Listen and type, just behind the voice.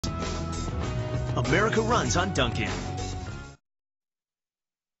America runs on Dunkin'.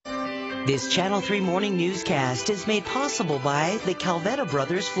 This Channel 3 morning newscast is made possible by the Calvetta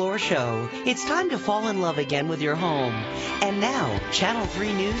Brothers Floor Show. It's time to fall in love again with your home. And now, Channel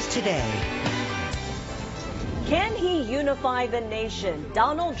 3 News Today. Can he unify the nation?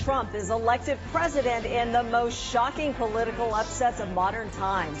 Donald Trump is elected president in the most shocking political upsets of modern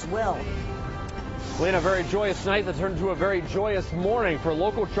times. Will. Lena, a very joyous night that turned into a very joyous morning for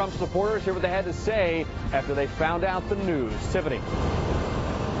local Trump supporters. Hear what they had to say after they found out the news. Tiffany.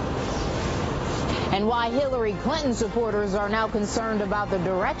 And why Hillary Clinton supporters are now concerned about the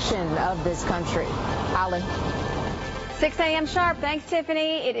direction of this country. Holly. 6 a.m. sharp. Thanks,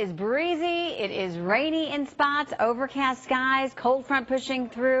 Tiffany. It is breezy. It is rainy in spots, overcast skies, cold front pushing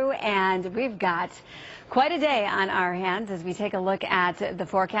through, and we've got quite a day on our hands as we take a look at the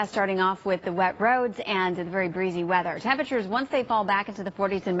forecast, starting off with the wet roads and the very breezy weather. Temperatures, once they fall back into the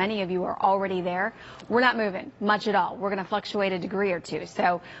 40s, and many of you are already there, we're not moving much at all. We're going to fluctuate a degree or two.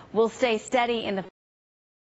 So we'll stay steady in the